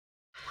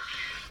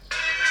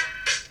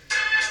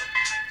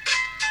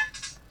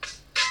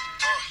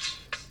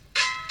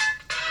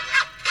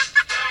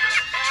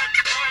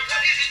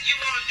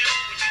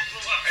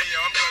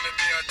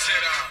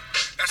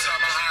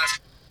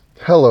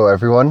Hello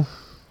everyone,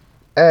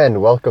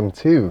 and welcome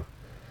to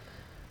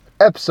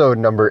episode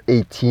number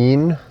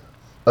 18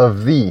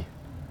 of the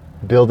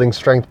Building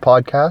Strength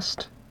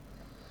podcast.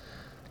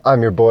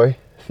 I'm your boy,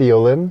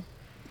 Theo Lim,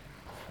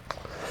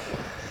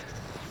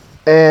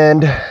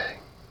 and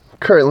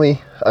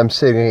currently I'm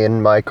sitting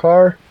in my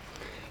car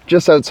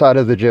just outside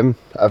of the gym.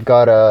 I've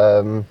got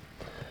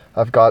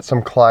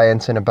some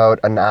clients in about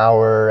an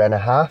hour and a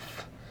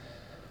half,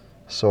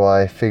 so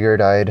I figured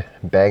I'd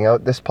bang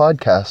out this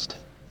podcast.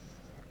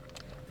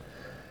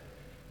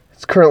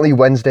 It's currently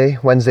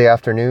Wednesday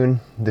afternoon.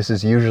 This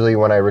is usually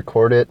when I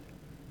record it,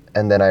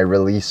 and then I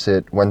release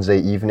it Wednesday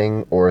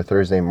evening or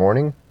Thursday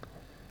morning.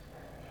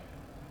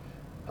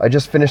 I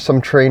just finished some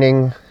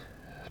training,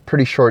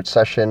 pretty short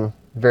session,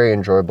 very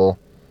enjoyable.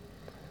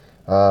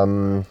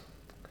 I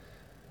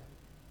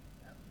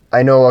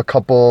know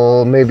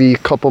maybe a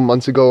couple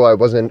months ago, I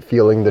wasn't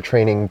feeling the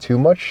training too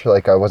much,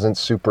 like I wasn't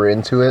super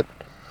into it.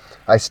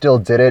 I still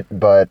did it,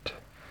 but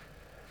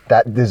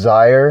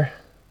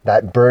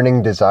that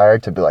burning desire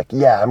to be like,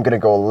 yeah, I'm gonna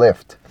go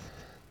lift,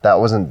 that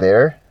wasn't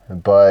there.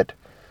 But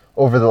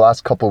over the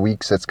last couple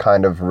weeks, it's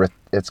kind of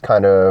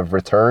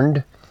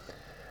returned.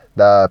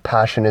 The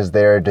passion is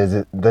there.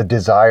 The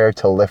desire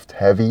to lift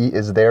heavy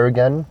is there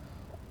again.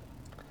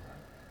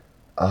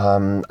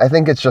 I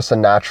think it's just a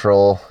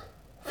natural,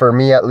 for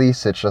me at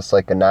least, it's just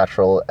like a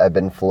natural ebb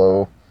and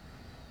flow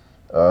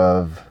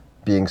of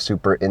being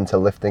super into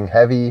lifting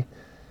heavy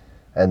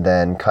and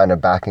then kind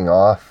of backing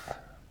off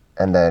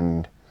and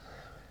then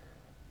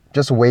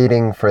just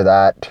waiting for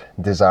that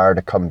desire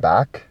to come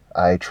back.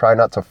 I try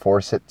not to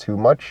force it too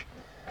much.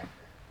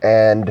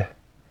 And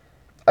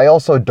I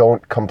also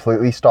don't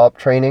completely stop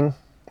training.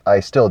 I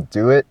still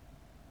do it.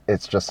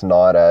 It's just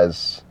not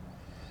as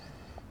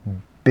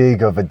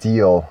big of a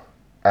deal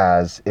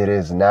as it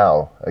is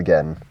now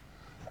again.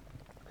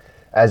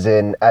 As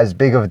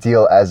big of a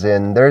deal as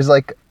in there's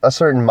like a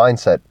certain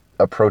mindset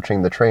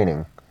approaching the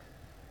training.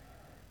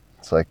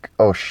 It's like,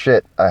 oh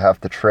shit, I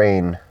have to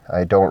train.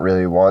 I don't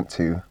really want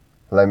to.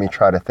 Let me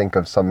try to think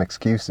of some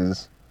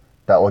excuses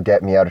that will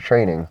get me out of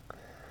training.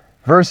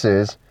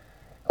 Versus,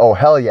 oh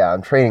hell yeah,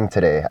 I'm training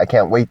today. I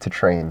can't wait to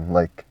train.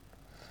 Like,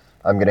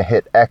 I'm going to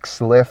hit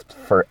X lift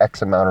for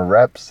X amount of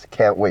reps.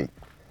 Can't wait.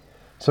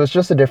 So it's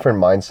just a different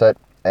mindset.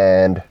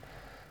 And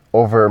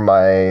over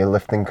my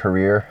lifting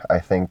career, I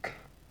think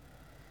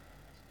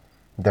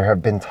there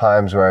have been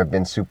times where I've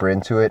been super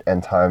into it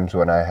and times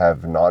when I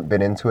have not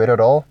been into it at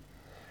all.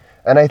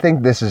 And I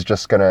think this is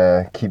just going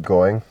to keep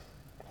going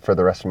for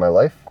the rest of my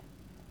life,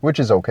 which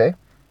is okay.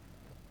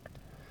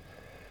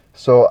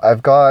 So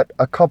I've got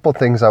a couple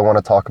things I want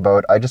to talk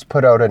about. I just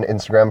put out an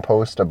Instagram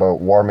post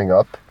about warming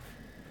up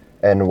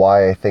and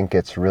why I think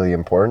it's really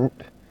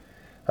important.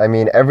 I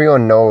mean,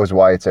 everyone knows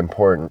why it's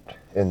important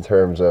in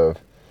terms of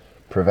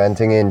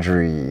preventing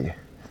injury,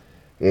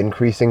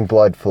 increasing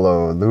blood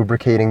flow,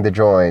 lubricating the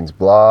joints,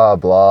 blah,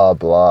 blah,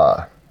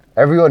 blah.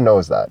 Everyone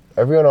knows that.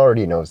 Everyone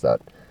already knows that.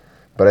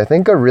 But I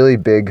think a really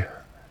big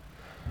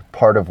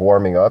part of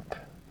warming up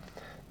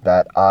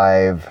that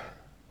I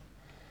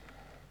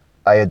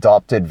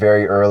adopted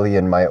very early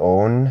in my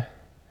own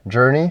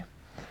journey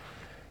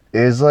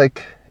is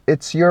like,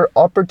 it's your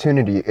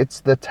opportunity. It's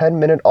the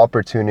 10-minute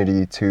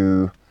opportunity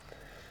to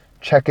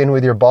check in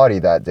with your body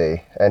that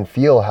day and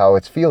feel how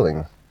it's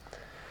feeling.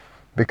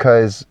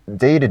 Because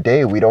day to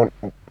day, we don't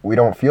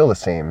feel the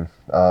same.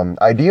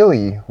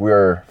 Ideally,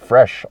 we're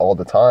fresh all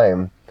the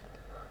time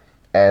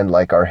and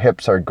like our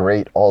hips are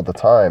great all the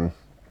time,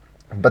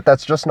 but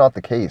that's just not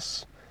the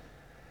case.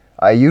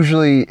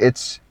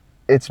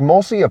 It's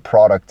mostly a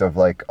product of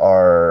like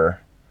the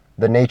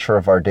nature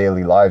of our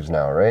daily lives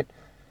now, right?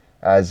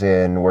 As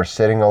in, we're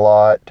sitting a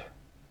lot.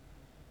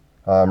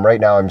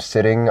 Right now I'm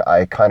sitting.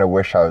 I kind of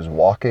wish I was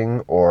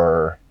walking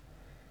or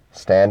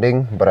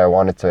standing, but I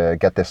wanted to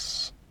get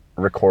this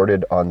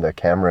recorded on the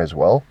camera as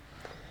well.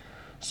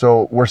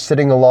 So we're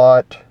sitting a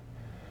lot.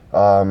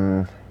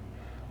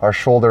 Our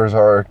shoulders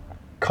are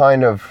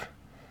kind of,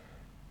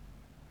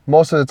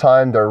 most of the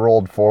time they're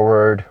rolled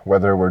forward,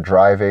 whether we're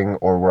driving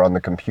or we're on the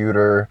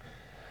computer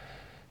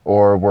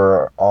or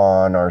we're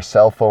on our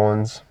cell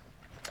phones.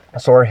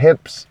 So our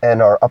hips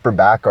and our upper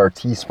back, our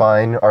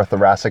T-spine, our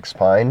thoracic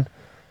spine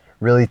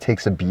really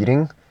takes a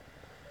beating.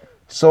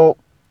 So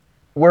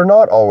we're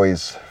not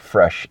always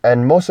fresh.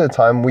 And most of the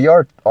time we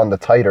are on the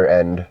tighter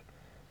end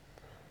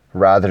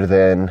rather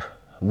than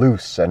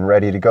loose and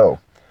ready to go.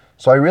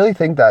 So I really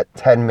think that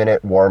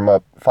 10-minute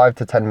warm-up, 5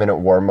 to 10-minute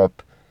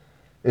warm-up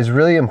is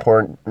really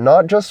important,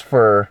 not just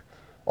for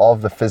all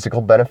of the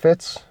physical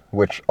benefits,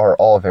 which are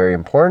all very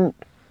important,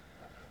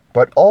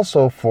 but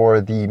also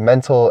for the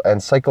mental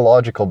and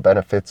psychological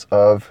benefits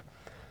of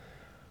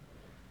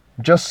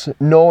just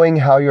knowing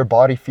how your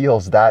body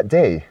feels that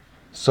day.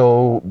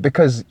 So,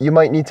 because you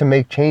might need to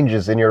make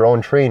changes in your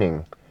own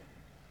training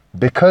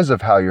because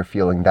of how you're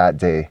feeling that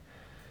day.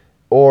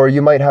 Or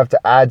you might have to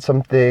add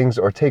some things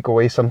or take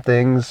away some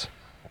things.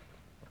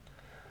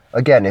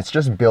 Again, it's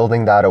just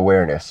building that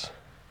awareness.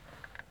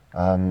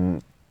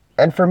 And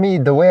for me,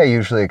 the way I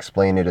usually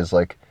explain it is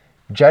like,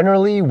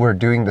 generally we're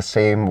doing the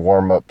same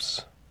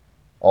warm-ups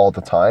all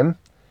the time.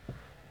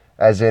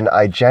 As in,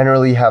 I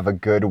generally have a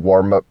good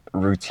warm-up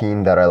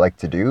routine that I like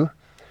to do.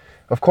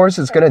 Of course,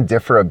 it's going to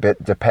differ a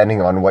bit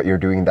depending on what you're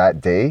doing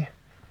that day.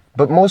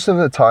 But most of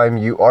the time,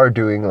 you are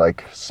doing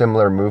like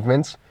similar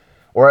movements,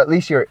 or at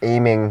least you're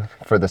aiming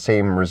for the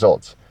same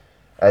results.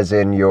 As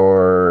in,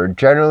 you're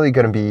generally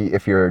going to be,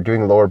 if you're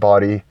doing lower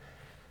body,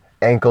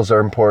 ankles are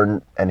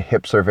important and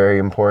hips are very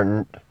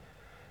important.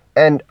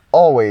 And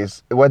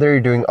always, whether you're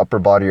doing upper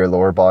body or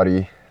lower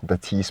body, the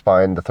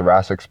T-spine, the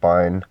thoracic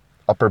spine,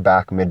 upper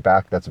back, mid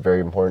back, that's very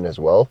important as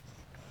well.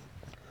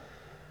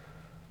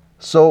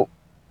 So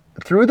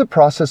through the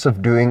process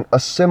of doing a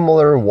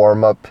similar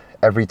warm-up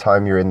every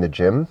time you're in the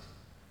gym,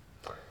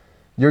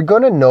 you're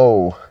going to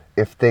know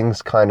if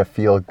things kind of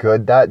feel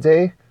good that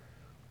day,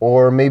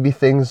 or maybe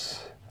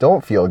things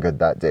don't feel good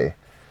that day.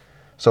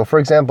 So for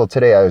example,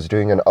 today I was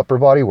doing an upper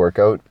body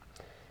workout,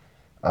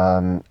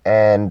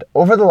 and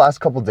over the last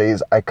couple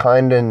days, I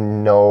kind of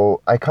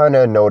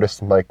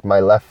noticed like my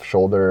left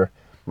shoulder,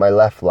 my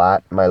left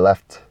lat,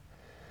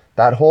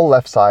 that whole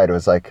left side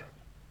was like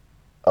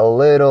a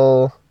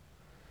little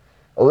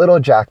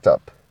jacked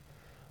up.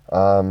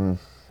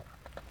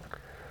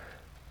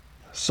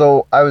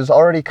 So I was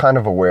already kind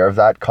of aware of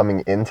that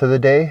coming into the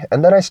day,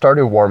 and then I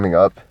started warming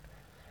up,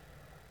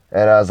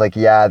 and I was like,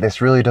 yeah,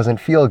 this really doesn't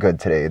feel good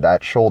today.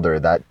 That shoulder,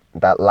 that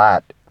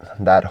lat,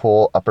 that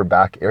whole upper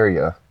back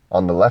area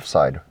on the left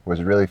side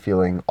was really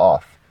feeling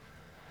off.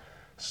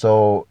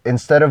 So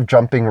instead of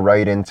jumping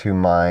right into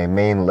my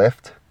main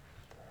lift,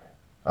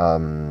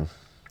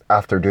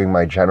 after doing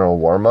my general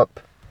warm-up,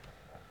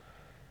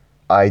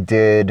 I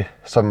did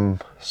some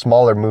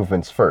smaller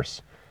movements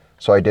first.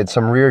 So I did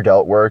some rear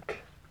delt work.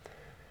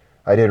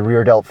 I did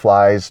rear delt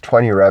flies,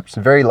 20 reps,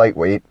 very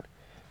lightweight.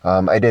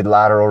 I did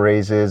lateral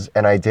raises,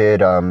 and I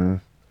did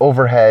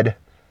overhead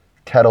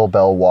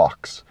kettlebell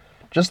walks,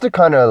 just to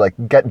kind of like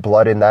get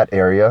blood in that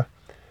area,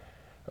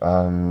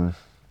 and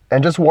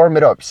just warm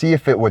it up, see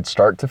if it would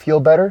start to feel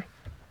better.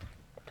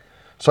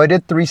 So I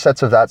did 3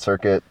 sets of that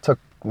circuit, took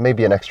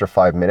maybe an extra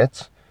 5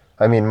 minutes.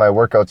 I mean, my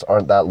workouts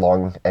aren't that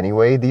long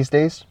anyway these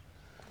days.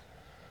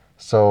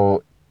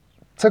 So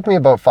it took me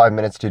about 5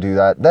 minutes to do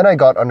that. Then I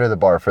got under the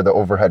bar for the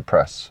overhead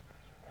press.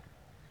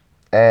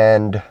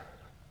 And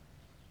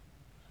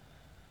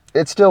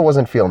it still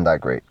wasn't feeling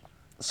that great.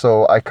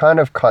 So I kind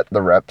of cut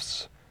the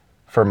reps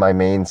for my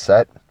main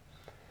set.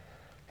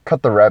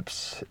 Cut the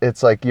reps.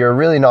 It's like you're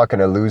really not going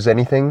to lose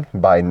anything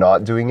by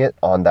not doing it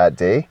on that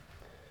day.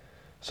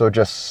 So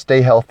just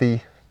stay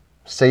healthy,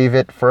 save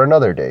it for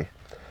another day.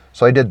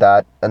 So I did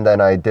that, and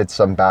then I did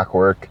some back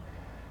work,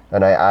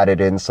 and I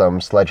added in some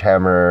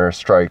sledgehammer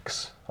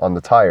strikes on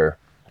the tire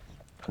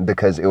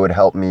because it would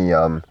help me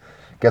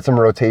get some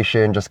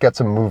rotation, just get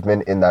some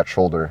movement in that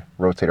shoulder,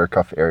 rotator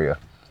cuff area.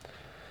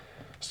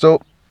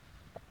 So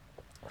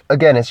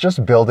again, it's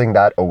just building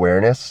that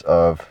awareness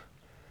of,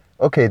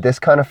 okay, this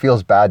kind of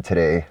feels bad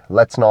today.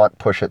 Let's not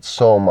push it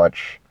so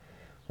much.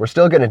 We're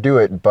still going to do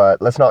it,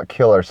 but let's not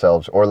kill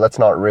ourselves, or let's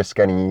not risk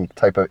any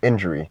type of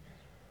injury.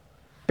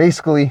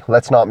 Basically,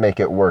 let's not make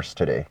it worse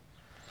today.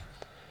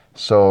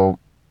 So,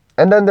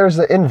 and then there's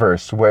the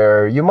inverse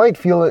where you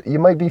might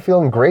be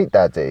feeling great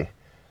that day.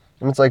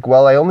 And it's like,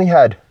 well, I only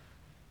had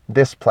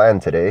this plan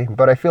today,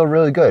 but I feel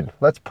really good.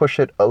 Let's push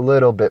it a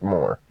little bit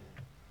more.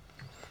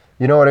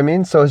 You know what I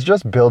mean? So it's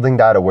just building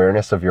that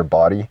awareness of your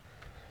body,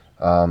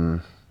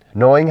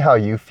 knowing how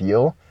you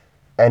feel,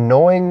 and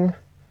knowing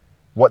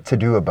what to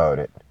do about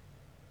it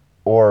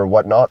or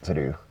what not to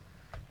do.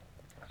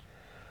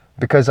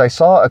 Because I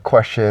saw a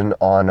question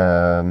on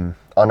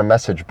a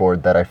message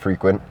board that I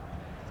frequent,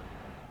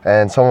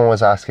 and someone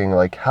was asking,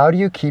 like, how do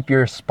you keep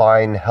your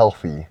spine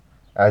healthy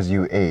as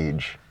you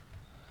age?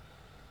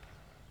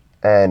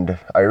 And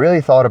I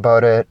really thought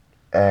about it,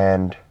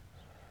 and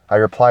I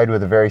replied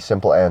with a very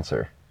simple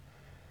answer.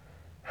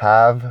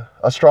 Have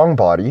a strong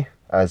body,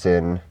 as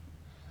in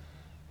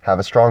have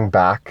a strong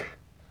back,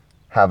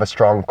 have a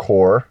strong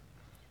core,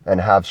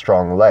 and have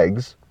strong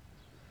legs.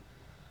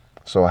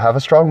 So have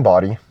a strong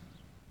body.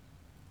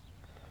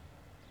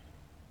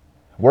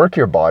 Work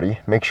your body,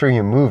 make sure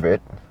you move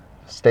it,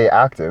 stay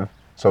active.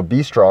 So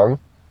be strong,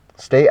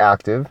 stay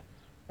active,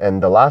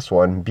 and the last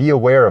one, be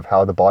aware of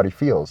how the body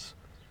feels.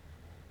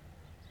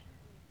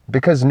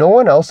 Because no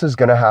one else is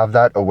going to have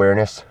that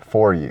awareness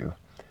for you.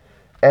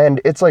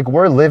 And it's like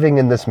we're living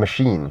in this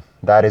machine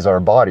that is our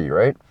body,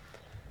 right?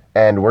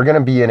 And we're going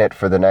to be in it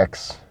for the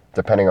next,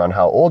 depending on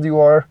how old you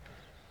are,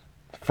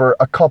 for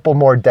a couple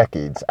more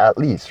decades at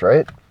least,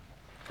 right?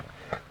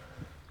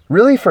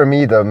 Really, for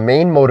me, the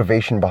main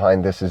motivation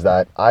behind this is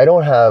that I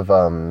don't have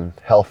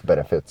health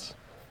benefits.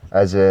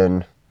 As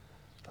in,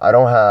 I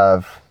don't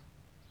have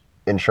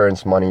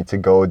insurance money to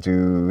go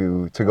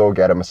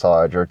get a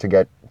massage or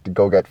to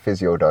go get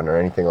physio done or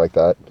anything like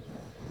that.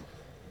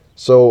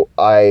 So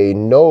I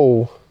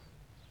know,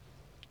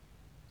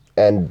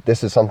 and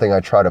this is something I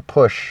try to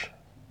push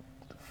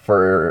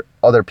for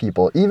other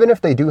people, even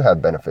if they do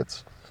have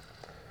benefits.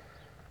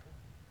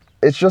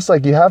 It's just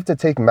like you have to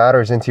take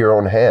matters into your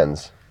own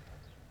hands.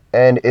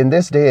 And in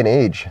this day and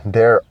age,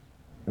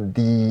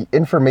 the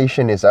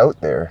information is out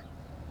there,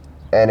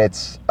 and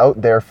it's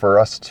out there for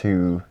us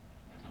to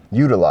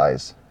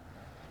utilize.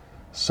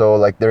 So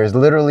like there's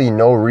literally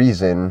no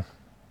reason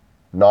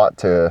not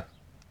to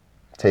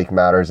take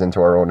matters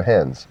into our own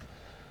hands.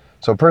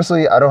 So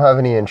personally, I don't have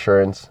any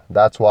insurance.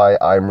 That's why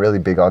I'm really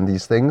big on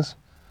these things.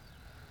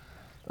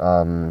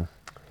 I'm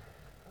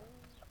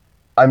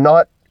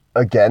not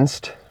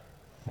against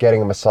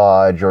getting a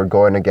massage or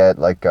going to get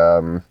like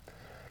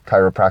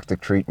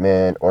chiropractic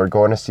treatment or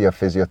going to see a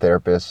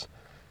physiotherapist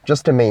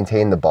just to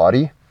maintain the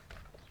body.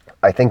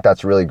 I think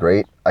that's really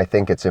great. I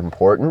think it's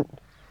important.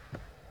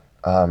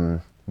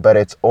 But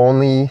it's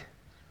only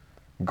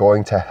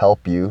going to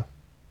help you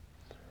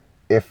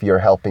if you're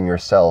helping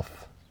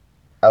yourself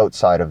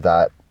outside of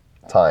that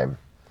time.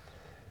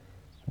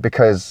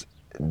 Because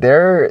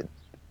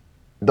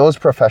those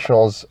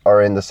professionals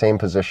are in the same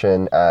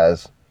position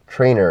as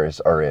trainers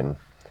are in.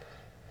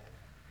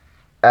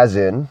 As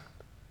in,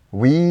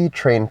 we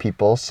train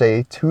people,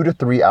 say 2 to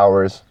 3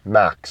 hours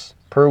max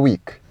per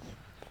week.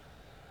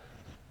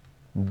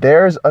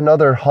 There's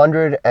another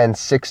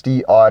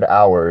 160 odd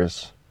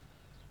hours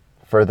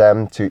for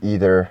them to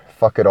either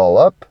fuck it all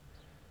up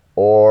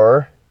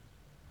or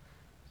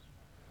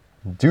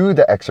do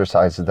the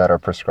exercises that are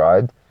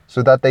prescribed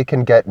so that they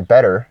can get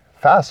better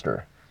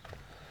faster.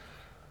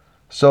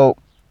 So,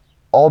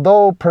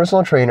 although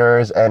personal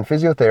trainers and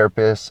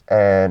physiotherapists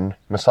and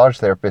massage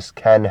therapists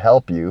can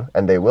help you,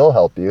 and they will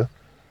help you,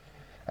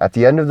 at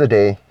the end of the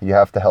day, you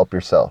have to help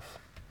yourself.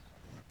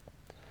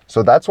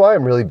 So that's why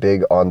I'm really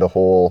big on the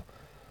whole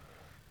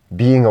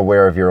being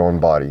aware of your own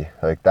body.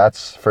 Like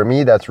for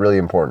me, that's really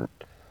important.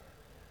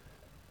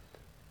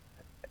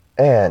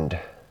 And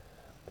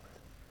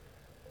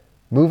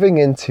moving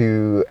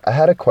into, I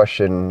had a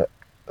question,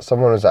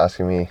 someone was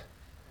asking me,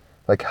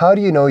 like, how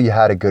do you know you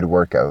had a good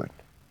workout?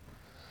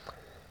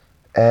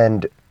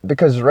 And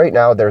because right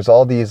now there's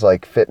all these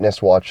like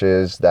fitness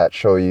watches that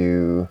show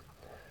you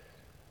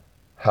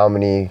how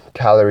many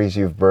calories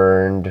you've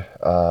burned,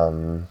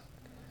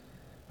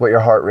 what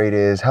your heart rate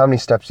is, how many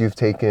steps you've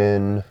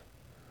taken,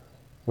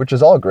 which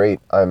is all great.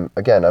 I'm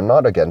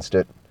not against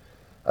it.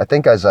 I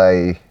think as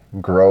I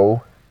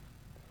grow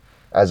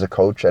as a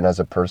coach and as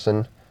a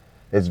person,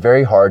 it's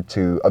very hard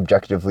to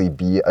objectively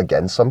be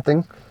against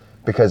something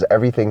because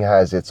everything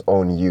has its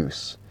own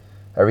use.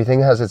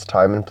 Everything has its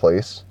time and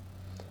place.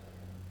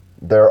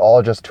 They're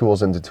all just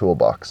tools in the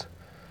toolbox.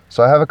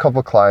 So I have a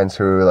couple clients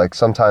who like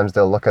sometimes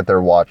they'll look at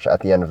their watch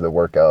at the end of the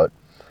workout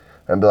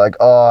and be like,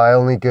 "Oh, I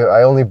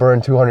only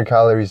burned 200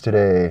 calories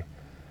today.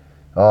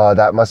 Oh,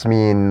 that must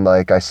mean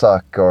like I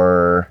suck,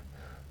 or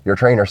your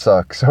trainer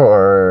sucks,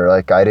 or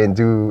like I didn't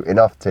do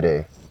enough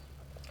today."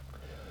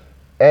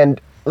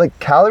 And like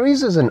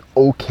calories is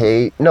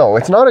no,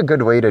 it's not a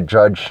good way to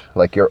judge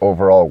like your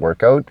overall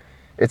workout.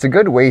 It's a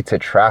good way to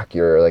track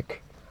your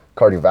like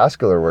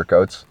cardiovascular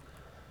workouts.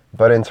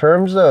 But in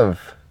terms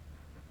of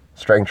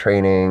strength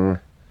training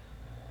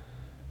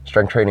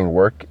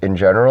work in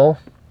general,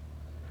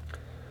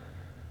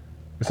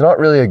 it's not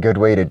really a good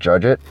way to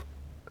judge it.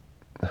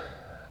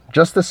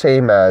 Just the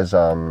same as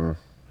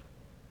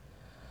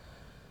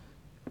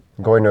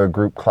going to a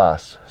group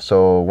class.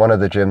 So one of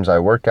the gyms I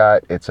work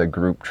at, it's a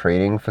group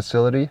training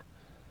facility,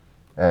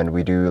 and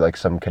we do like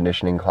some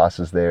conditioning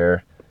classes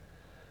there.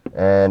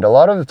 And a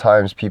lot of the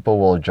times people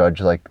will judge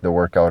like the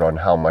workout on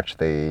how much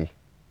they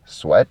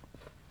sweat,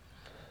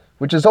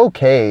 which is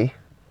okay,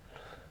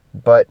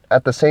 but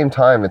at the same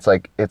time, it's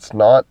like, it's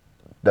not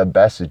the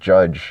best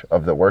judge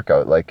of the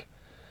workout. Like,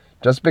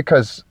 just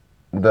because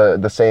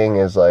the saying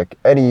is like,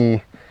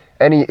 any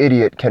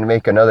idiot can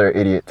make another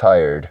idiot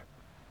tired.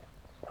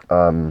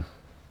 And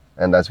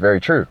that's very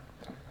true.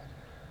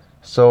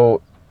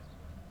 So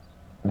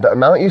the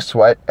amount you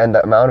sweat and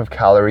the amount of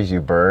calories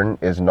you burn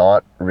is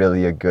not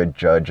really a good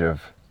judge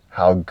of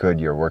how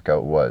good your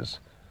workout was.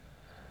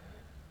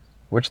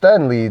 Which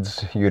then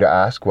leads you to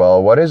ask,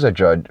 well, what is a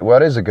good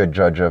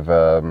judge of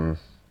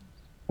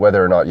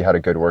whether or not you had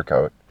a good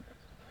workout?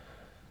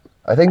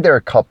 I think there are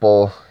a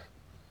couple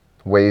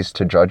ways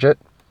to judge it.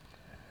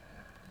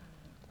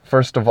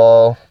 First of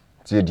all,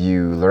 did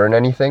you learn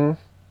anything?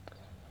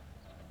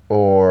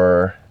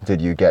 Or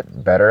did you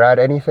get better at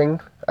anything?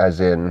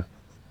 As in,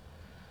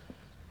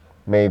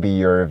 maybe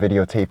you're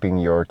videotaping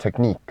your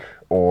technique,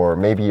 or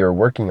maybe you're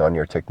working on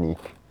your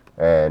technique,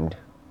 and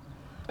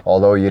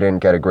although you didn't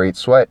get a great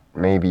sweat,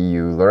 maybe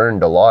you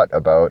learned a lot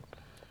about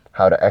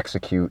how to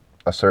execute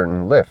a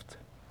certain lift.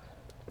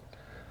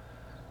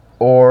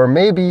 Or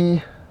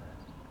maybe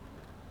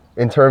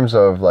in terms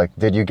of like,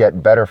 did you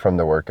get better from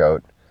the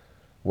workout?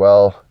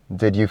 Well,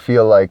 did you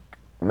feel like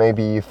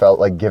maybe you felt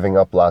like giving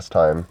up last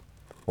time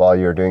while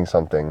you were doing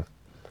something?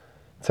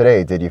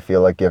 Today, did you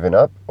feel like giving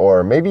up?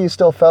 Or maybe you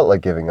still felt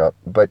like giving up,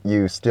 but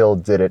you still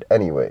did it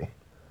anyway.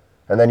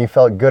 And then you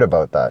felt good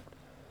about that.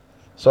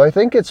 So I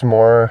think it's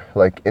more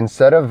like,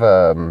 instead of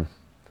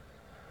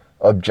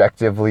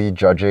objectively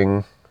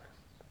judging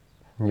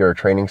your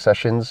training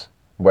sessions,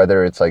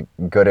 whether it's like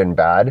good and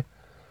bad,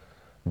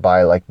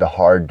 by like the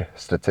hard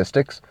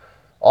statistics,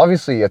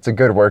 obviously it's a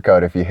good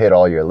workout if you hit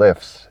all your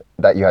lifts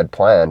that you had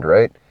planned,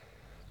 right?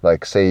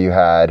 Like say you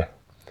had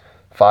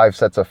 5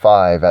 sets of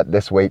 5 at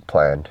this weight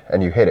planned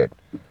and you hit it.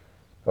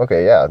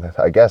 Okay, yeah,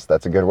 I guess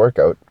that's a good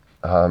workout.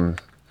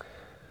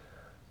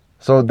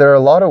 So there are a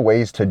lot of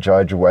ways to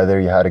judge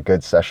whether you had a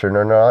good session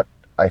or not.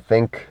 I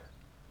think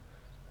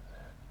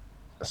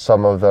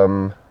some of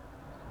them,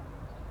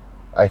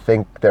 I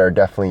think there are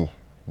definitely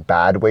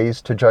bad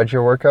ways to judge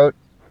your workout.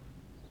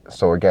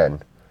 So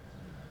again,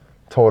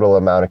 total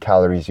amount of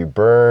calories you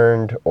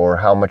burned, or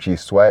how much you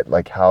sweat,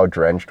 like how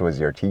drenched was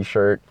your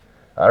t-shirt.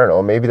 I don't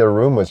know, maybe the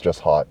room was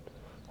just hot.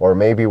 Or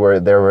maybe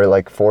there were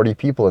like 40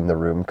 people in the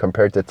room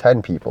compared to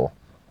 10 people.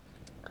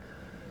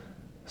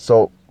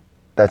 So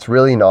that's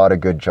really not a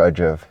good judge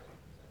of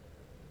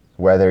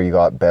whether you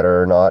got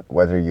better or not,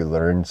 whether you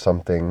learned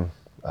something.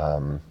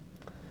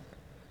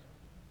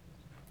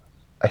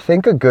 I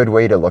think a good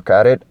way to look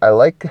at it, I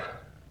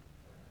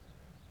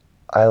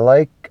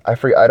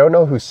don't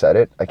know who said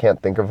it. I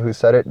can't think of who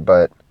said it,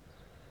 but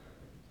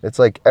it's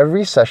like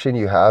every session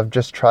you have,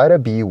 just try to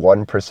be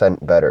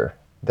 1% better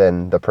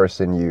than the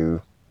person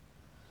you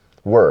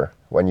were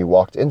when you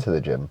walked into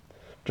the gym.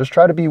 Just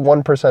try to be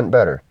 1%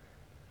 better.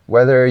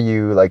 Whether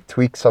you like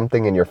tweak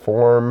something in your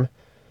form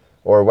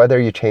or whether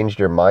you changed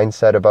your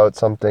mindset about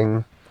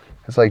something,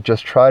 it's like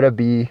just try to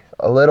be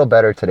a little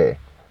better today.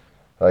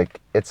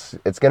 Like it's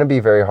going to be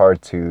very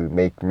hard to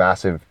make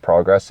massive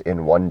progress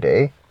in one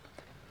day.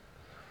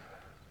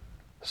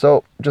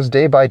 So just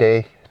day by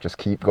day, just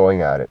keep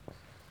going at it.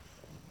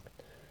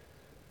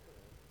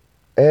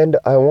 And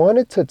I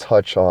wanted to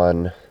touch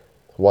on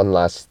one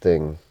last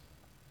thing.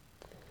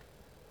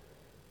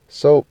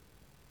 So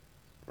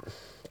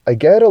I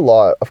get a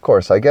lot of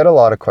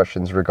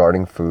questions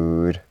regarding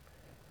food,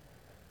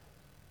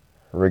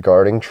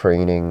 regarding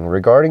training,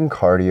 regarding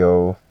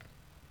cardio.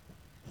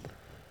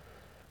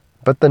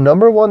 But the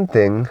number one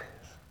thing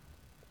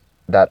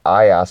that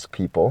I ask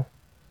people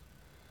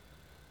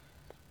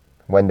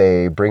when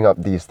they bring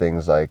up these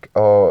things like,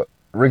 oh,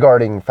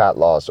 regarding fat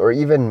loss or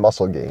even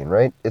muscle gain,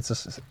 right?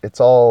 It's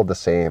all the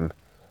same.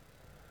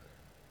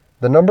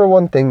 The number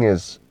one thing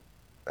is,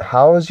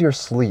 how is your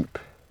sleep?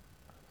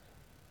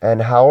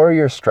 And how are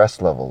your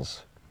stress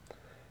levels?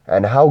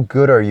 And how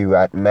good are you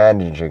at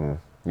managing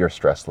your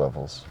stress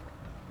levels?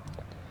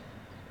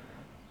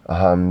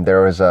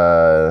 There was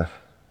a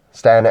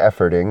Stan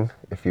Efferding,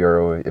 if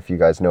you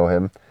guys know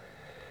him,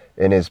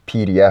 in his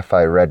PDF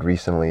I read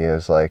recently,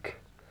 is like,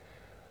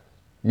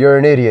 you're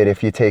an idiot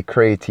if you take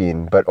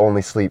creatine but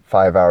only sleep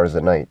 5 hours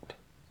a night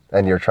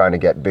and you're trying to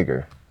get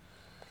bigger.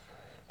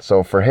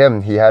 So for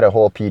him, he had a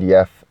whole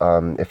PDF.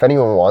 If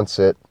anyone wants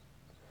it,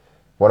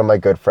 one of my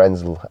good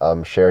friends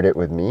shared it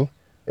with me.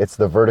 It's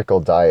the Vertical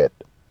Diet.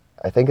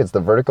 I think it's the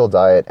Vertical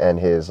Diet and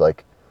his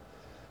like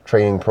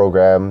training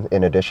program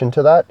in addition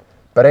to that.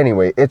 But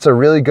anyway, it's a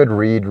really good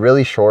read,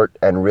 really short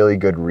and really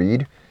good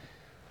read.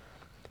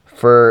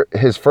 For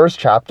his first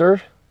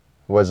chapter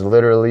was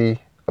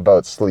literally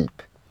about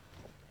sleep.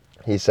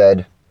 He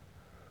said,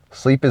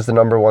 sleep is the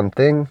number one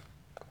thing.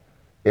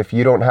 If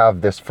you don't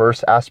have this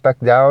first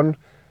aspect down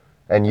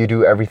and you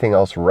do everything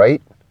else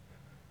right,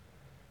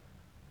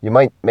 you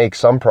might make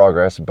some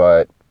progress,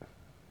 but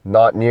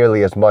not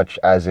nearly as much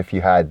as if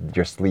you had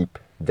your sleep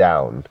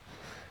down.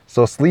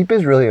 So sleep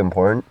is really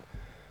important,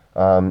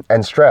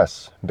 and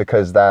stress,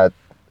 because that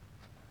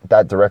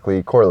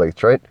directly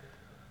correlates, right?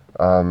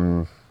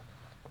 So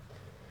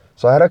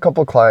I had a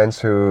couple clients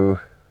who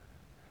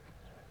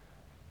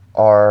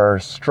are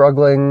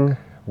struggling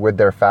with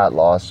their fat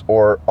loss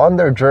or on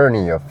their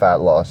journey of fat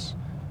loss,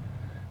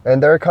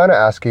 and they're kind of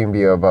asking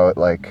me about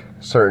like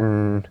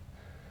certain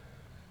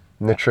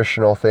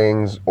nutritional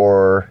things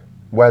or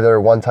whether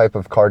one type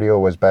of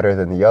cardio was better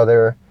than the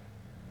other.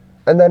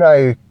 And then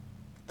I,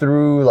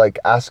 through like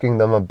asking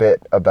them a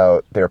bit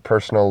about their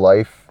personal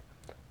life,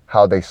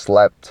 how they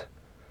slept,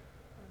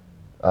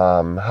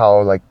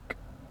 how like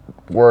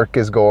work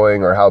is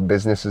going or how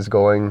business is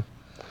going,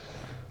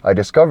 I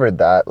discovered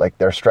that like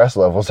their stress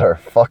levels are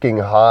fucking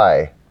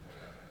high.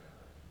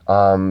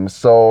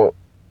 So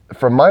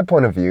from my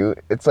point of view,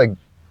 it's like,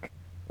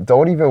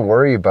 don't even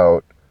worry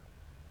about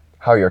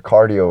how your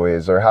cardio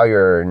is or how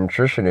your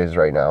nutrition is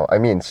right now. I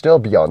mean, still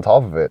be on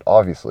top of it,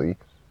 obviously,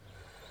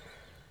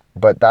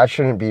 but that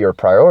shouldn't be your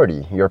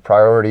priority. Your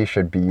priority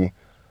should be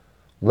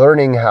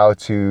learning how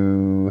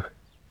to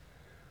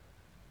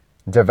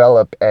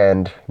develop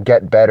and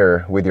get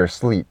better with your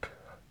sleep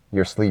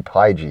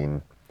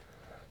hygiene.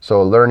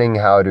 So learning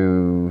how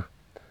to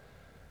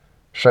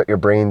shut your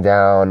brain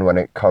down when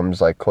it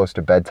comes like close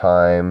to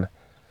bedtime,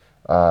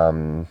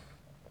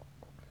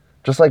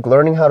 just like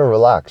learning how to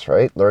relax,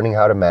 right? Learning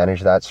how to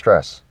manage that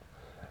stress.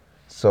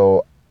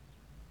 So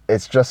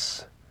it's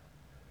just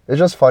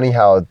funny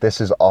how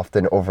this is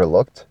often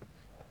overlooked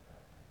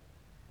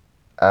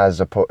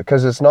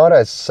because it's not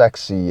as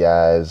sexy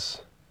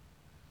as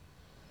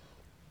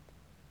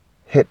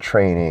HIIT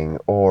training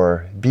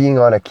or being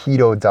on a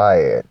keto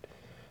diet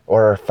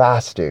or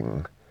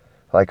fasting.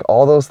 Like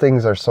all those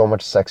things are so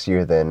much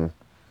sexier than,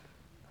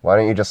 why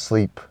don't you just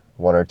sleep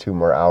 1 or 2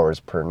 more hours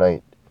per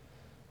night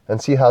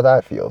and see how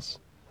that feels,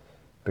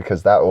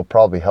 because that will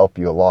probably help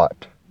you a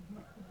lot.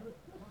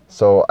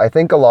 So I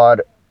think a lot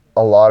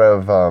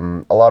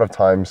of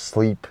times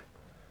sleep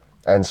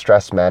and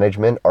stress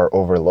management are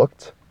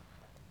overlooked.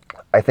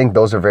 I think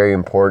those are very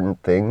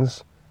important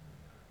things.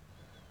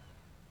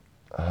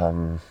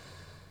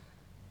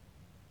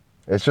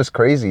 It's just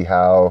crazy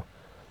how,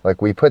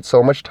 like, we put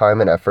so much time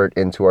and effort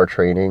into our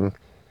training.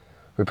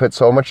 We put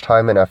so much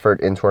time and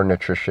effort into our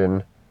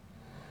nutrition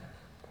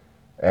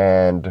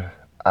and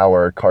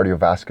our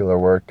cardiovascular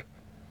work,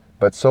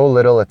 but so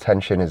little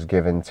attention is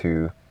given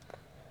to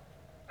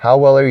how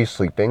well are you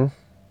sleeping?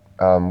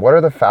 What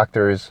are the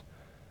factors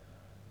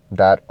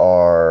that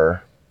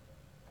are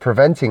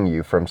preventing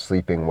you from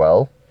sleeping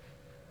well?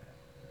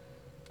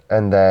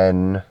 And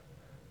then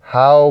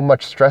how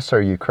much stress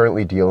are you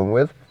currently dealing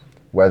with?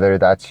 Whether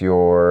that's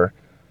your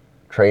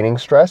training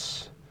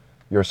stress,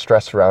 your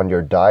stress around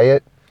your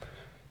diet,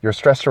 your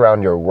stress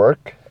around your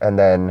work, and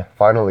then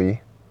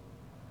finally,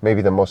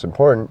 maybe the most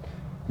important,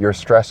 your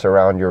stress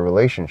around your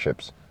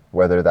relationships,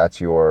 whether that's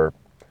your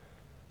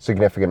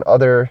significant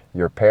other,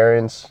 your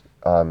parents,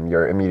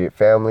 your immediate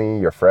family,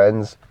 your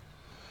friends.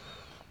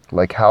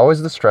 Like, how are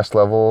the stress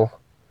levels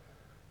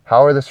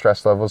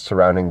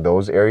surrounding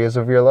those areas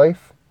of your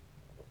life?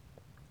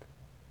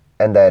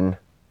 And then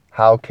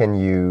how can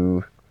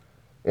you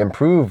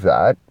improve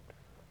that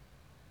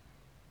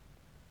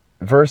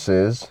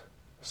versus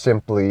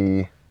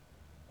simply,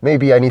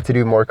 maybe I need to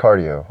do more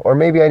cardio, or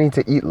maybe I need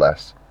to eat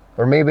less,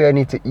 or maybe I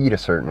need to eat a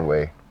certain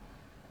way.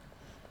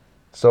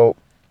 So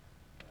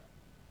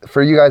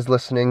for you guys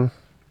listening,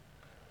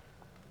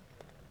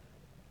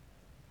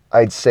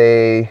 I'd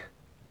say,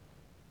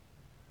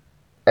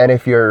 and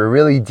if you're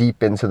really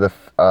deep into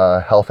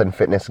the health and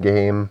fitness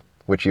game,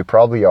 which you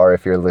probably are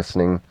if you're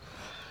listening,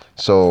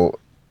 so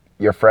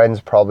your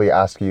friends probably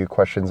ask you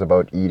questions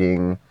about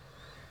eating,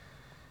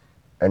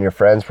 and your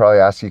friends probably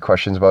ask you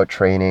questions about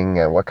training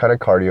and what kind of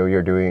cardio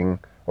you're doing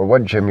or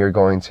what gym you're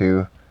going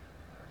to.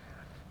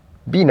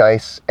 Be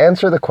nice,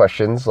 answer the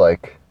questions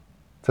like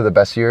to the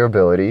best of your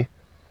ability,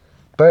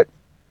 but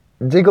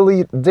dig a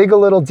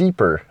little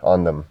deeper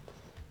on them.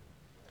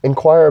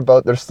 Inquire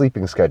about their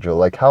sleeping schedule,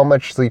 like how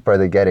much sleep are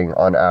they getting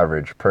on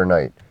average per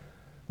night?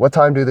 What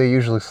time do they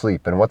usually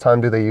sleep and what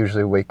time do they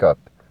usually wake up?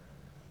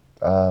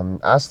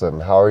 Ask them,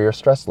 how are your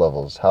stress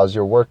levels? How's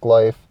your work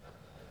life?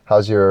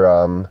 How's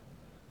your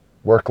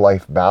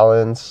work-life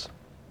balance?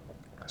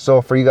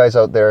 So for you guys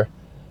out there,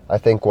 I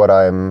think what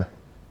I'm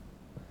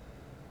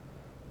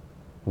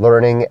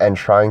learning and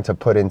trying to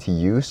put into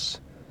use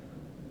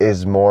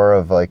is more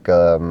of like,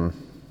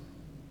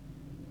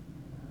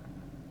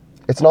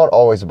 it's not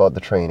always about the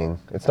training.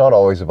 It's not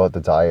always about the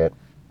diet.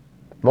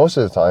 Most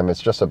of the time,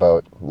 it's just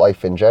about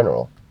life in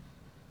general.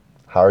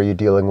 How are you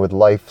dealing with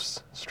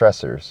life's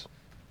stressors?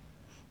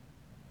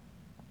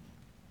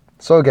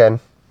 So again,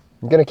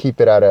 I'm going to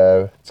keep it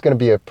it's going to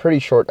be a pretty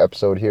short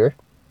episode here.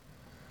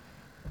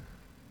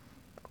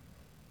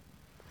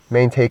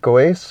 Main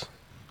takeaways: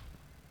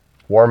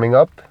 warming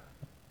up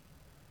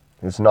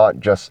is not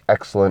just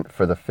excellent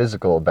for the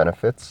physical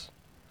benefits.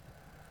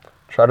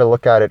 Try to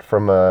look at it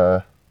from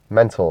a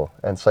mental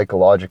and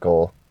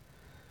psychological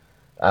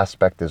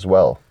aspect as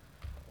well.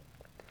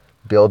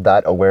 Build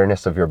that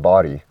awareness of your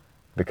body,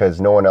 because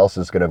no one else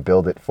is going to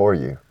build it for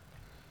you.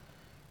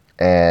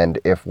 And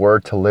if we're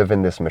to live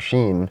in this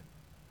machine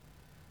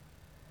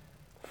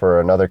for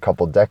another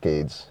couple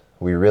decades,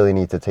 we really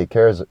need to take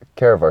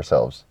care of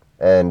ourselves.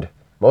 And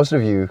most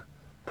of you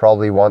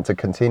probably want to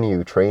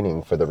continue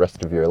training for the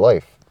rest of your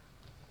life.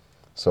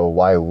 So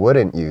why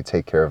wouldn't you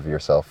take care of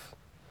yourself?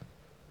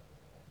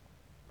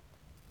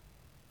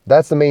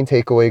 That's the main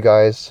takeaway,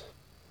 guys.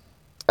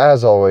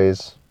 As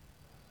always,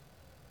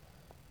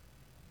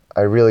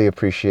 I really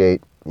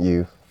appreciate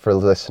you for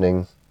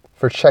listening,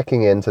 for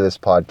checking into this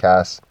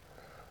podcast,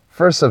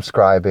 for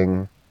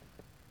subscribing,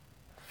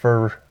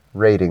 for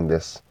rating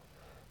this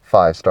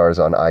 5 stars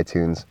on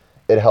iTunes.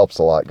 It helps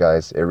a lot,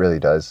 guys. It really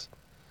does.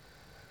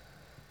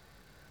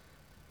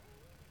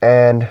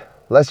 And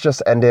let's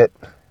just end it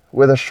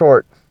with a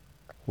short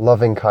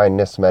loving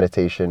kindness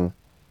meditation.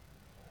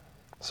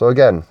 So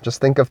again,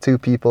 just think of 2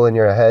 people in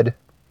your head.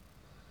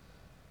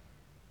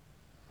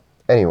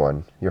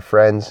 Anyone, your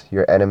friends,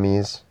 your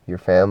enemies, your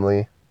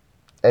family,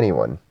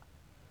 anyone.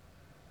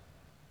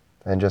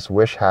 And just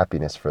wish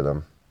happiness for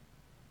them.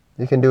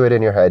 You can do it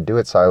in your head, do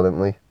it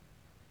silently.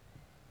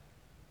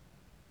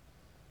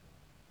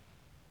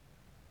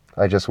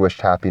 I just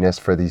wished happiness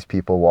for these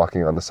people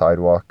walking on the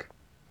sidewalk.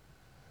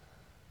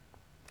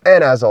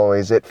 And as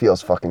always, it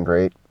feels fucking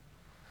great.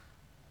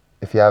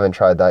 If you haven't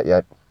tried that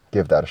yet,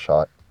 give that a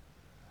shot.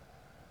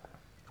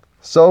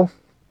 So,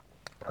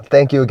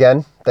 thank you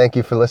again. Thank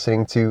you for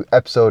listening to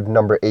episode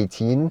number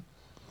 18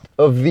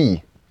 of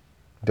the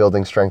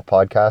Building Strength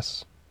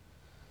Podcast.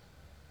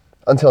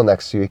 Until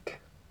next week,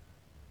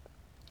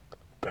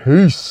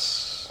 peace.